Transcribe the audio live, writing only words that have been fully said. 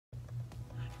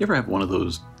You ever have one of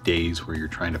those days where you're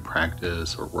trying to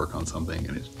practice or work on something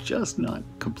and it's just not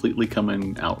completely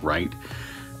coming out right?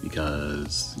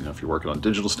 Because, you know, if you're working on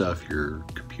digital stuff, your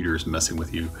computer's messing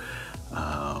with you,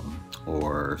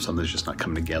 or something's just not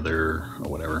coming together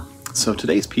or whatever. So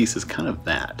today's piece is kind of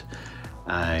that.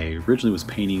 I originally was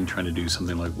painting, trying to do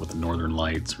something like with the Northern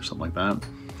Lights or something like that,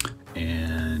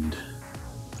 and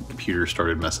the computer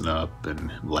started messing up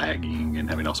and lagging and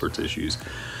having all sorts of issues.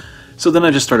 So then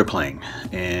I just started playing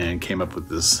and came up with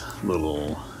this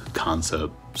little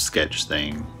concept sketch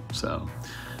thing. So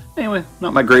anyway,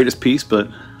 not my greatest piece, but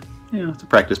you know, it's a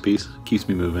practice piece. It keeps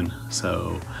me moving.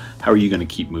 So how are you going to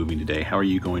keep moving today? How are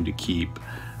you going to keep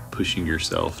pushing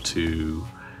yourself to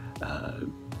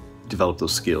develop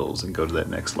those skills and go to that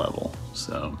next level?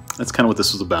 So that's kind of what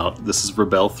this was about. This is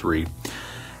Rebelle 3.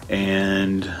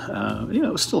 And you know,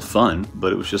 it was still fun,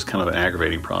 but it was just kind of an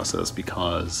aggravating process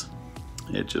because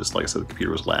it just, like I said, the computer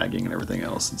was lagging and everything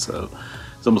else. And so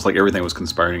it's almost like everything was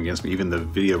conspiring against me. Even the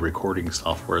video recording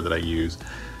software that I use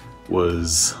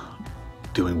was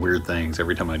doing weird things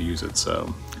every time I'd use it.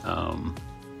 So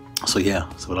yeah,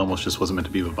 so it almost just wasn't meant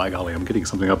to be, but by golly, I'm getting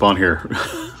something up on here.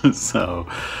 So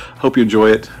hope you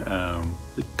enjoy it.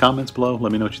 Comments below,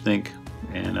 let me know what you think,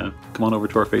 and come on over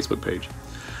to our Facebook page.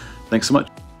 Thanks so much.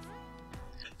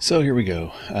 So here we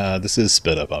go. This is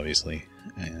sped up, obviously,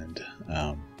 and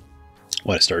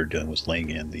what I started doing was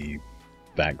laying in the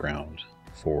background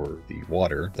for the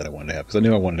water that I wanted to have, because I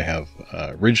knew I wanted to have,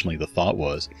 originally the thought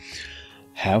was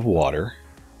have water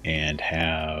and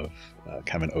have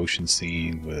kind of an ocean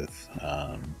scene with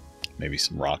maybe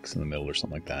some rocks in the middle or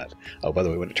something like that. Oh, by the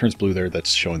way, when it turns blue there,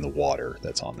 that's showing the water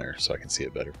that's on there, so I can see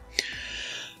it better.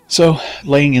 So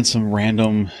laying in some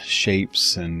random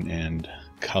shapes and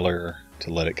color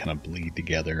to let it kind of bleed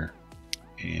together,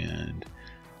 and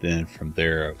then from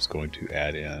there I was going to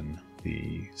add in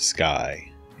the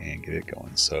sky and get it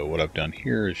going. So what I've done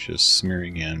here is just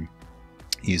smearing in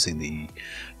using the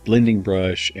blending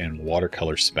brush and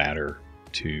watercolor spatter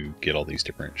to get all these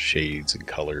different shades and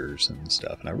colors and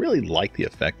stuff. And I really like the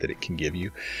effect that it can give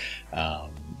you.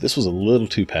 This was a little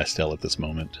too pastel at this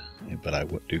moment, but I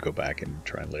do go back and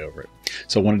try and lay over it.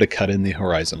 So I wanted to cut in the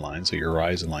horizon line. So your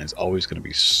horizon line is always going to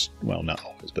be, well, not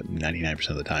always, but 99%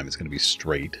 of the time it's going to be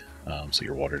straight. So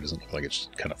your water doesn't look like it's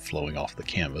kind of flowing off the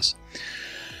canvas.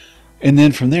 And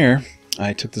then from there,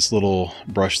 I took this little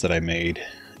brush that I made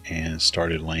and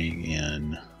started laying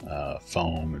in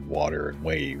foam and water and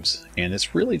waves. And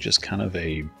it's really just kind of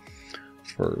a,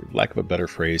 for lack of a better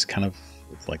phrase, kind of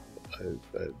like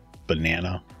a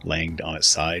banana laying on its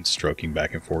side, stroking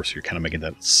back and forth. So you're kind of making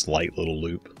that slight little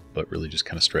loop, but really just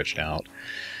kind of stretched out.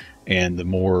 And the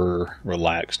more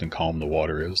relaxed and calm the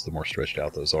water is, the more stretched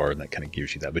out those are, and that kind of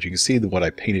gives you that. But you can see that what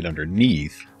I painted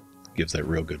underneath gives that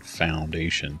real good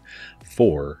foundation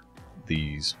for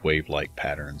these wave-like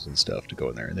patterns and stuff to go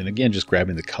in there. And then again, just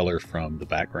grabbing the color from the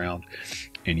background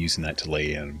and using that to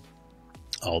lay in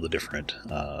all the different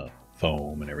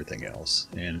foam and everything else.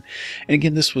 And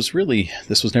again, this was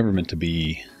never meant to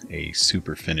be a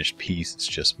super finished piece. It's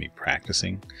just me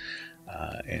practicing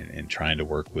and trying to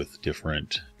work with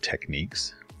different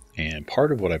techniques. And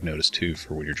part of what I've noticed too,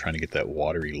 for when you're trying to get that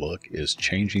watery look, is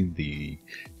changing the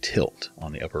tilt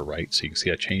on the upper right. So you can see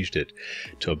I changed it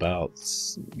to about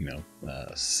 7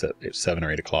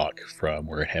 or 8 o'clock from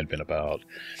where it had been about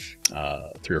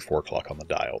 3 or 4 o'clock on the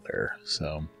dial there.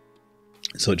 So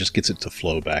it just gets it to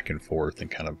flow back and forth and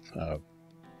kind of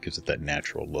gives it that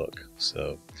natural look.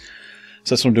 So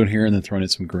that's what I'm doing here, and then throwing in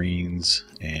some greens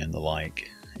and the like.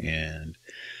 And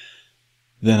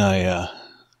then I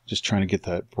just trying to get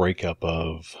that breakup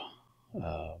of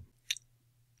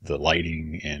the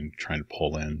lighting and trying to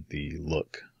pull in the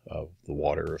look of the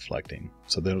water reflecting.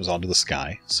 So then it was onto the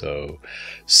sky. So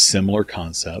similar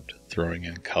concept, throwing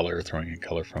in color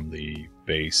from the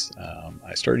base.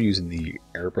 I started using the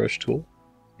airbrush tool,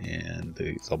 and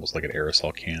it's almost like an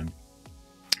aerosol can,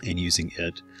 and using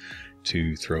it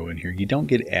to throw in here. You don't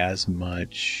get as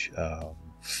much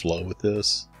flow with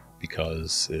this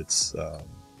because it's the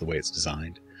way it's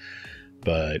designed.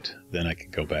 But then I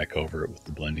can go back over it with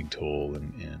the blending tool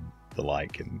and the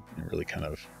like, and really kind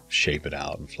of shape it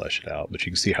out and flesh it out. But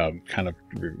you can see how I'm kind of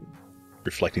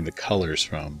reflecting the colors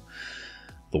from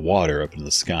the water up into the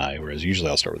sky, whereas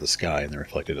usually I'll start with the sky and then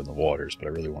reflect it in the waters, but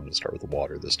I really wanted to start with the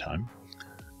water this time.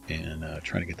 And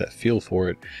trying to get that feel for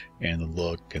it and the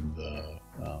look and the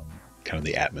kind of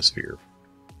the atmosphere.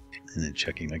 And then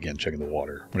checking the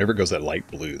water. Whenever it goes that light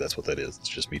blue, that's what that is. It's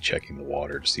just me checking the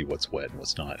water to see what's wet and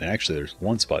what's not. And actually, there's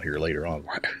one spot here later on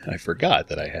where I forgot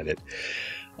that I had it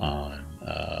on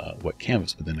wet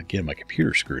canvas, but then again my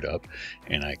computer screwed up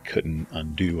and I couldn't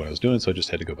undo what I was doing, so I just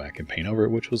had to go back and paint over it,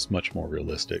 which was much more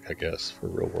realistic, I guess, for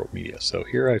real world media. So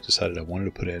here I decided I wanted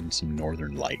to put in some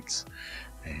northern lights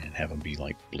and have them be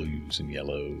like blues and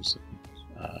yellows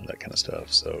and that kind of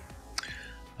stuff. So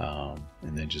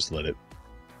and then just let it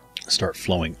start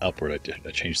flowing upward.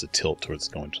 I changed the tilt towards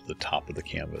going to the top of the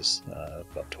canvas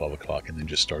about 12 o'clock, and then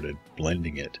just started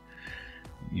blending it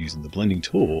using the blending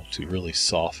tool to really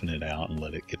soften it out and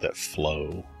let it get that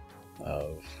flow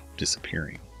of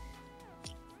disappearing.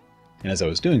 And as I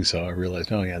was doing so, I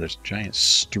realized, oh yeah, there's a giant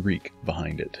streak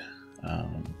behind it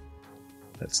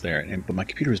that's there. But my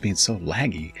computer was being so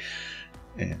laggy,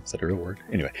 and is that a real word?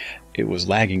 Anyway, it was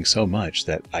lagging so much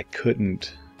that I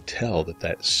couldn't tell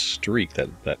that streak that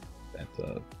at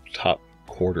the top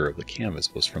quarter of the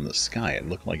canvas was from the sky. It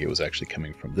looked like it was actually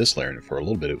coming from this layer, and for a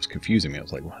little bit it was confusing me. I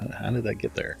was like, well, how did that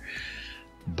get there?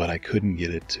 But I couldn't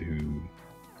get it to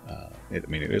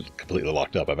it completely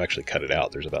locked up. I've actually cut it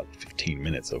out. There's about 15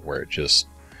 minutes of where it just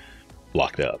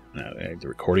locked up. The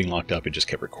recording locked up. It just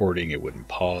kept recording. It wouldn't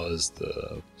pause.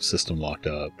 The system locked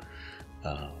up,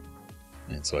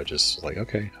 and so I just was like,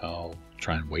 okay, I'll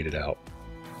try and wait it out.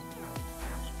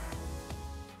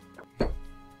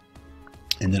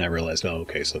 And then I realized, oh,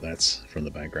 okay, so that's from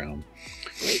the background,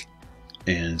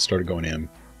 and started going in and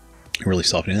really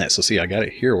softening that. So see, I got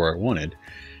it here where I wanted,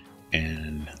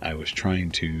 and I was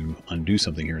trying to undo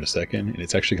something here in a second, and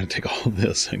it's actually going to take all of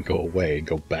this and go away and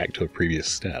go back to a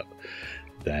previous step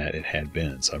that it had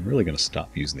been. So I'm really going to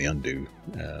stop using the undo,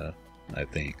 I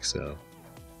think. So,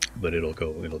 but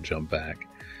it'll jump back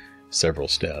several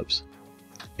steps,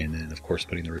 and then of course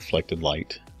putting the reflected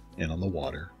light in on the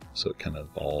water, so it kind of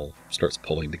all starts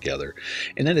pulling together.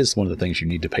 And that is one of the things you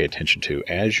need to pay attention to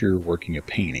as you're working a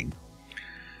painting.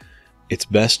 It's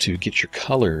best to get your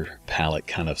color palette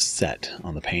kind of set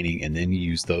on the painting, and then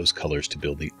use those colors to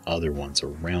build the other ones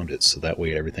around it, so that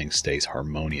way everything stays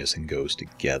harmonious and goes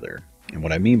together. And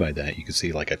what I mean by that, you can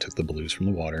see, like, I took the blues from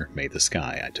the water, made the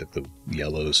sky. I took the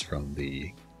yellows from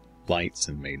the lights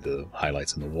and made the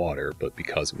highlights in the water, but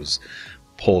because it was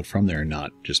pulled from there,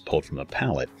 not just pulled from the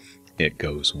palette, it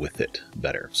goes with it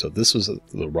better. So this was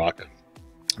the rock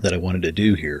that I wanted to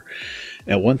do here.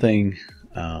 Now, one thing,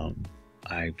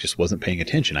 I just wasn't paying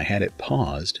attention. I had it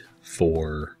paused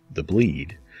for the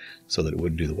bleed so that it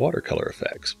wouldn't do the watercolor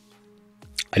effects.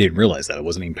 I didn't realize that. I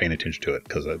wasn't even paying attention to it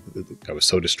because I was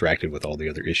so distracted with all the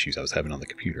other issues I was having on the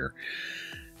computer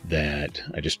that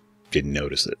I just didn't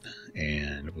notice it,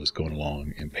 and was going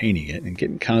along and painting it and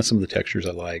getting kind of some of the textures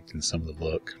I liked and some of the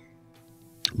look,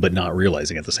 but not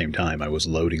realizing at the same time I was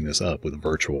loading this up with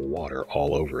virtual water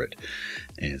all over it.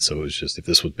 And so it was just, if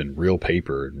this would have been real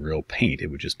paper and real paint, it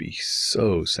would just be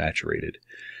so saturated,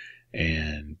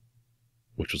 and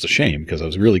which was a shame because I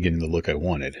was really getting the look I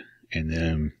wanted. And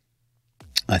then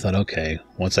I thought, okay,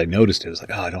 once I noticed it, I was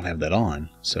like, oh, I don't have that on.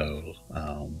 So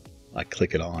I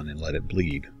click it on and let it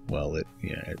bleed. Well, it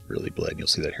really bled. You'll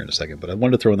see that here in a second. But I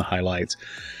wanted to throw in the highlights.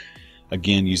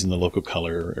 Again, using the local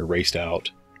color, erased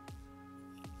out.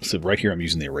 So right here, I'm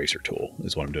using the eraser tool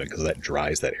is what I'm doing, because that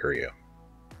dries that area.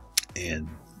 And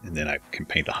then I can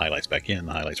paint the highlights back in.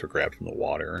 The highlights were grabbed from the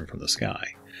water and from the sky.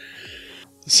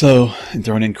 So, and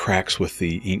throwing in cracks with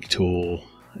the ink tool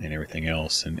and everything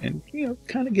else, and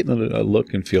kind of getting a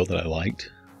look and feel that I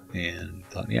liked, and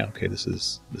thought, yeah, okay, this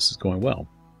is going well,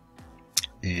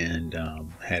 and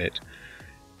had it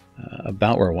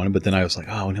about where I wanted. But then I was like,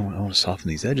 oh no, I want to soften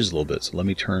these edges a little bit, so let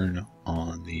me turn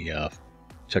on the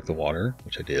check the water,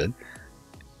 which I did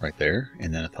right there,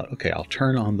 and then I thought, okay, I'll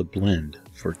turn on the blend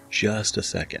for just a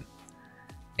second.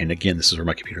 And again, this is where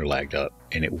my computer lagged up,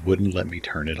 and it wouldn't let me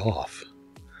turn it off.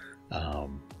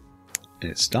 And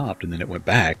it stopped, and then it went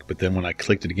back, but then when I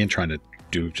clicked it again trying to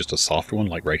do just a soft one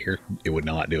like right here, it would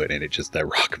not do it, and it just, that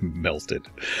rock melted.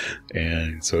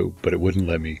 And so, but it wouldn't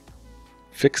let me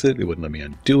fix it, it wouldn't let me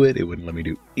undo it, it wouldn't let me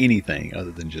do anything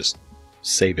other than just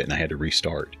save it, and I had to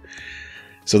restart.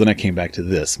 So then I came back to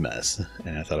this mess,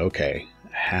 and I thought, okay,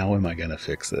 how am I going to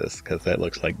fix this? Because that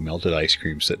looks like melted ice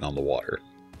cream sitting on the water.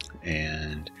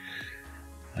 And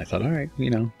I thought, all right,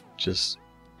 just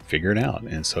figure it out.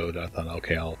 And so I thought,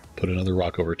 okay, I'll put another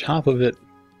rock over top of it.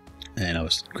 And I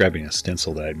was grabbing a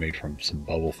stencil that I'd made from some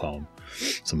bubble foam,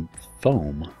 some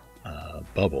foam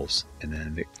bubbles, and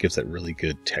then it gives that really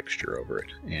good texture over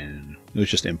it. And it was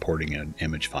just importing an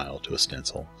image file to a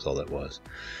stencil. That's all that was.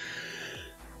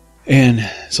 And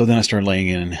so then I started laying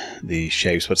in the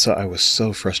shapes, but so I was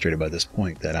so frustrated by this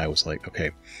point that I was like,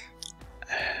 okay,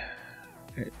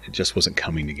 it just wasn't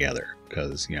coming together,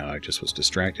 because I just was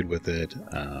distracted with it.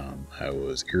 I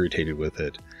was irritated with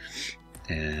it,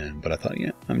 But I thought,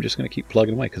 yeah, I'm just going to keep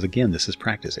plugging away, because again, this is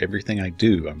practice. Everything I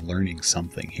do, I'm learning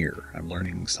something here. I'm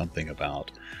learning something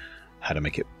about how to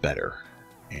make it better,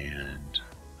 and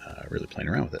really playing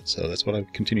around with it. So that's what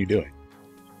I've continued doing.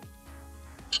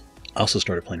 I also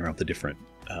started playing around with the different,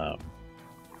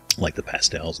 like the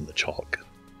pastels and the chalk,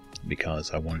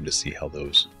 because I wanted to see how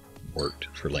those worked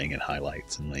for laying in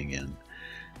highlights and laying in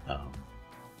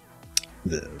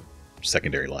the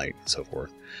secondary light and so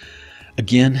forth.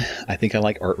 Again, I think I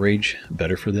like Art Rage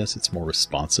better for this. It's more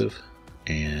responsive,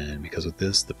 and because with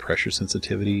this, the pressure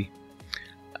sensitivity,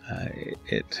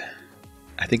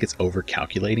 I think it's over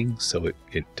calculating, so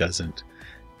it doesn't,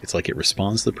 it's like it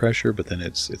responds to the pressure, but then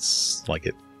it's like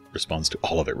it responds to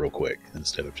all of it real quick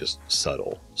instead of just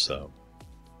subtle. So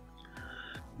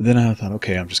then I thought,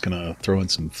 okay, I'm just gonna throw in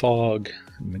some fog,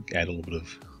 add a little bit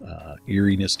of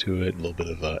eeriness to it, a little bit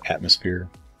of atmosphere.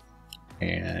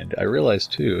 And I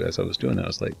realized too, as I was doing that, I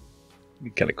was like,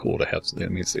 kind of cool to have. I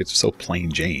mean, it's so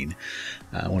plain Jane.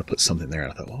 I want to put something there.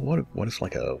 And I thought, well, what if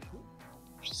like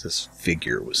this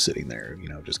figure was sitting there, you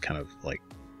know, just kind of like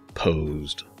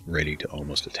posed, ready to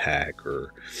almost attack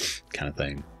or kind of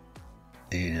thing.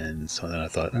 And so then I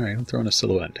thought, all right, I'll throw in a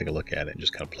silhouette and take a look at it and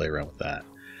just kind of play around with that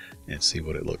and see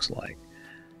what it looks like.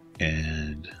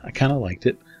 And I kind of liked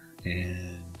it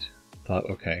and thought,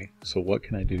 okay, so what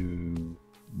can I do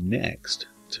next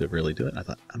to really do it? And I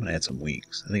thought, I'm gonna add some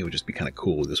wings. I think it would just be kind of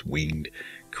cool with this winged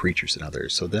creature sitting out there.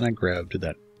 So then I grabbed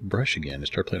that brush again and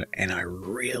started playing it, and I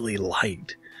really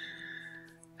liked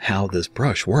how this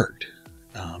brush worked.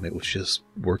 It was just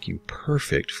working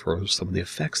perfect for some of the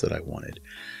effects that I wanted.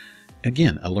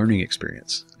 Again, a learning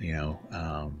experience, you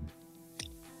know,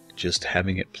 just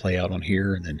having it play out on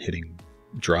here and then hitting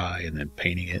dry and then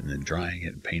painting it and then drying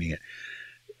it and painting it.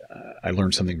 I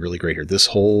learned something really great here. This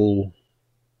whole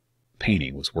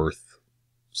painting was worth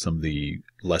some of the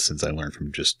lessons I learned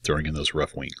from just throwing in those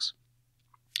rough wings.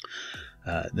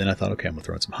 Then I thought, okay, I'm gonna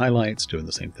throw in some highlights, doing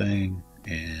the same thing,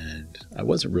 and I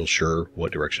wasn't real sure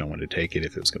what direction I wanted to take it,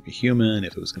 if it was going to be human,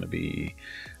 if it was going to be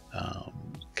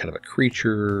kind of a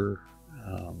creature,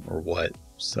 or what.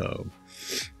 So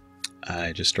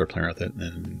I just started playing around with it,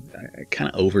 and I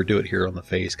kind of overdo it here on the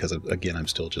face, because again, I'm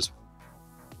still just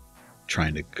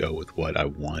trying to go with what I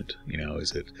want, you know,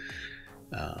 is it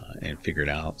and figure it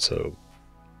out. So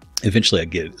eventually I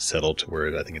get it settled to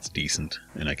where I think it's decent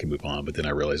and I can move on, but then I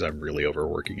realize I'm really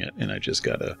overworking it, and I just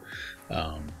gotta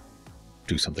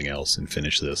do something else and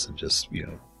finish this and just, you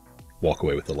know, walk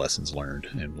away with the lessons learned.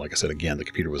 And like I said, again, the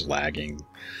computer was lagging,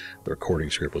 the recording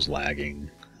script was lagging,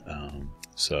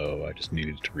 so I just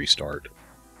needed to restart.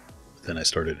 Then I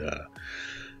started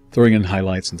throwing in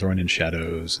highlights and throwing in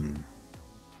shadows, and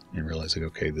realizing,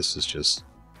 okay, this is just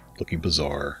looking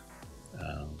bizarre.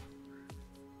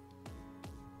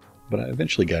 But I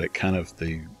eventually got it kind of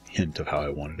the hint of how I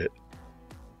wanted it.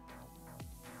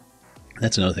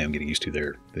 That's another thing I'm getting used to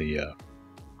there, the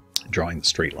drawing the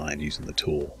straight line using the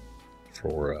tool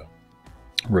for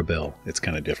Rebelle. It's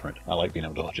kind of different. I like being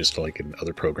able to, just like in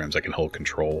other programs, I can hold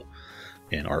control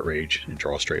in Art Rage and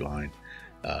draw a straight line.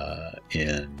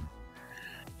 In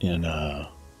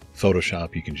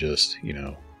Photoshop, you can just, you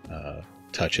know,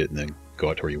 touch it and then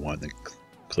go out to where you want, and then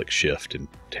click shift and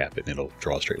tap it and it'll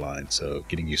draw a straight line. So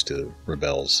getting used to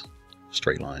Rebelle's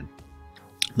straight line.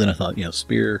 Then I thought, you know,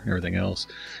 spear and everything else,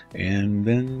 and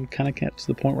then kind of got to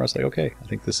the point where I was like, okay, I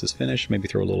think this is finished. Maybe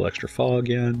throw a little extra fog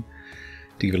in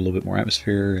to give it a little bit more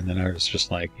atmosphere. And then I was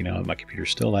just like, you know, my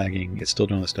computer's still lagging, it's still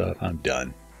doing the stuff, I'm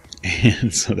done.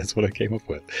 And so that's what I came up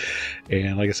with.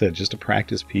 And like I said, just a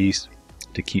practice piece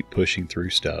to keep pushing through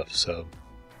stuff. So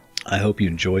I hope you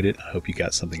enjoyed it. I hope you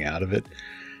got something out of it.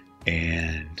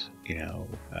 And, you know,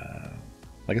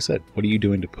 like I said, what are you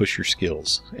doing to push your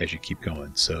skills as you keep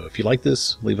going? So if you like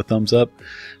this, leave a thumbs up,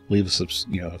 leave a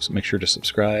make sure to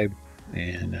subscribe,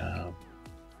 and I'm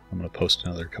going to post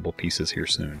another couple pieces here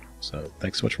soon. So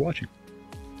thanks so much for watching.